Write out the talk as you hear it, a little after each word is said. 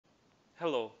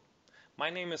Hello,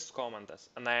 my name is Skomantas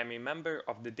and I am a member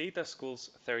of the Data School's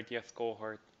 30th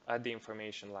cohort at the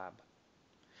Information Lab.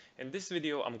 In this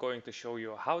video, I'm going to show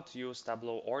you how to use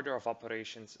Tableau order of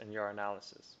operations in your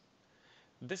analysis.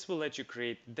 This will let you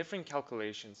create different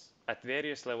calculations at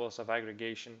various levels of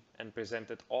aggregation and present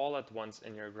it all at once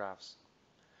in your graphs.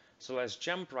 So let's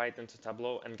jump right into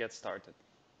Tableau and get started.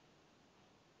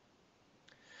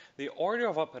 The order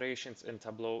of operations in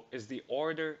Tableau is the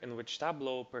order in which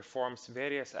Tableau performs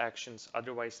various actions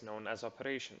otherwise known as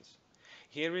operations.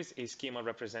 Here is a schema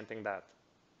representing that.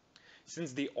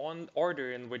 Since the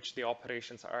order in which the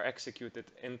operations are executed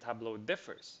in Tableau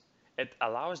differs, it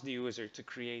allows the user to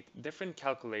create different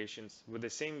calculations with the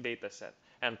same dataset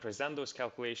and present those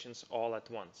calculations all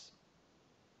at once.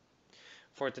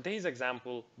 For today's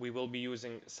example, we will be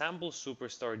using sample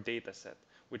superstore dataset,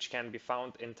 which can be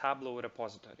found in Tableau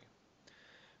repository.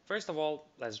 First of all,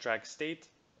 let's drag state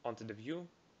onto the view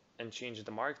and change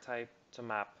the mark type to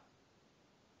map.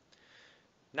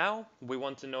 Now we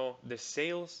want to know the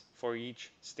sales for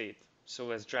each state. So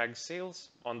let's drag sales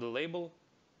on the label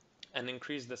and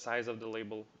increase the size of the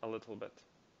label a little bit.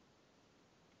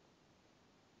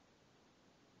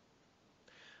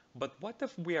 But what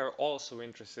if we are also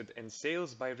interested in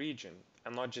sales by region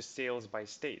and not just sales by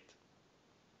state?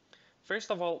 First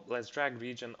of all, let's drag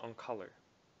region on color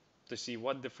to see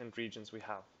what different regions we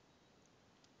have.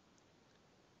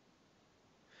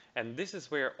 And this is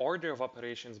where order of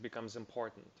operations becomes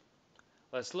important.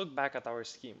 Let's look back at our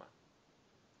schema.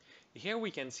 Here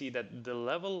we can see that the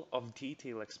level of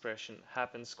detail expression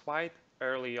happens quite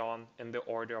early on in the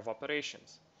order of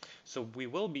operations. So we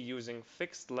will be using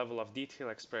fixed level of detail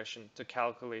expression to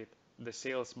calculate the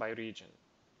sales by region.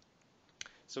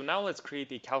 So now let's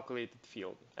create a calculated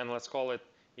field and let's call it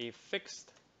a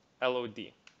fixed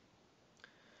LOD.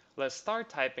 Let's start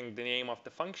typing the name of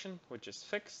the function, which is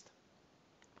fixed,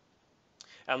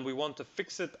 and we want to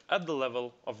fix it at the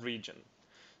level of region.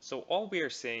 So all we are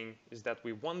saying is that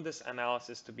we want this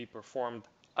analysis to be performed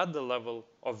at the level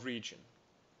of region.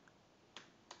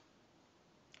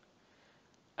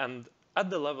 And at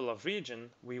the level of region,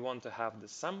 we want to have the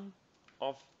sum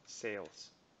of sales.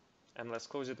 And let's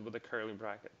close it with a curly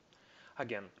bracket.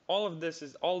 Again, all this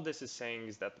is saying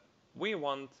is that we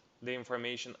want the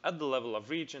information at the level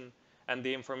of region, and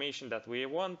the information that we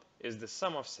want is the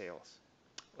sum of sales.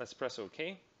 Let's press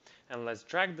OK, and let's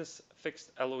drag this fixed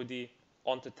LOD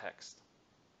onto text.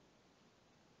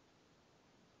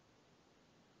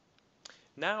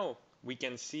 Now we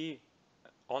can see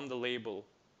on the label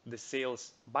the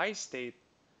sales by state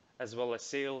as well as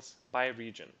sales by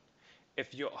region.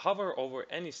 If you hover over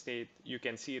any state, you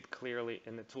can see it clearly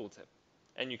in the tooltip.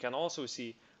 And you can also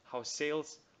see how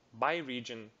sales by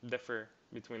region differ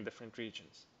between different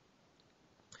regions.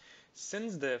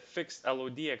 Since the fixed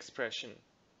LOD expression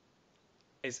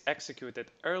is executed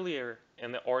earlier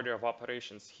in the order of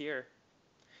operations here,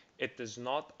 it is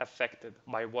not affected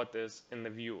by what is in the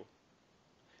view.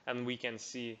 And we can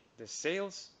see the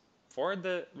sales for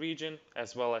the region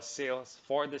as well as sales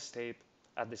for the state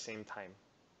at the same time.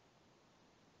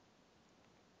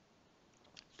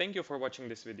 Thank you for watching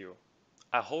this video.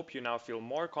 I hope you now feel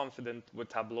more confident with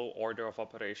Tableau order of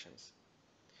operations.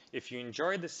 If you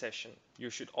enjoyed this session, you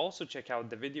should also check out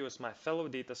the videos my fellow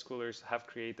data schoolers have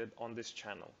created on this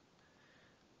channel.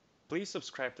 Please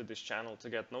subscribe to this channel to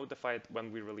get notified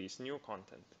when we release new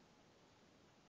content.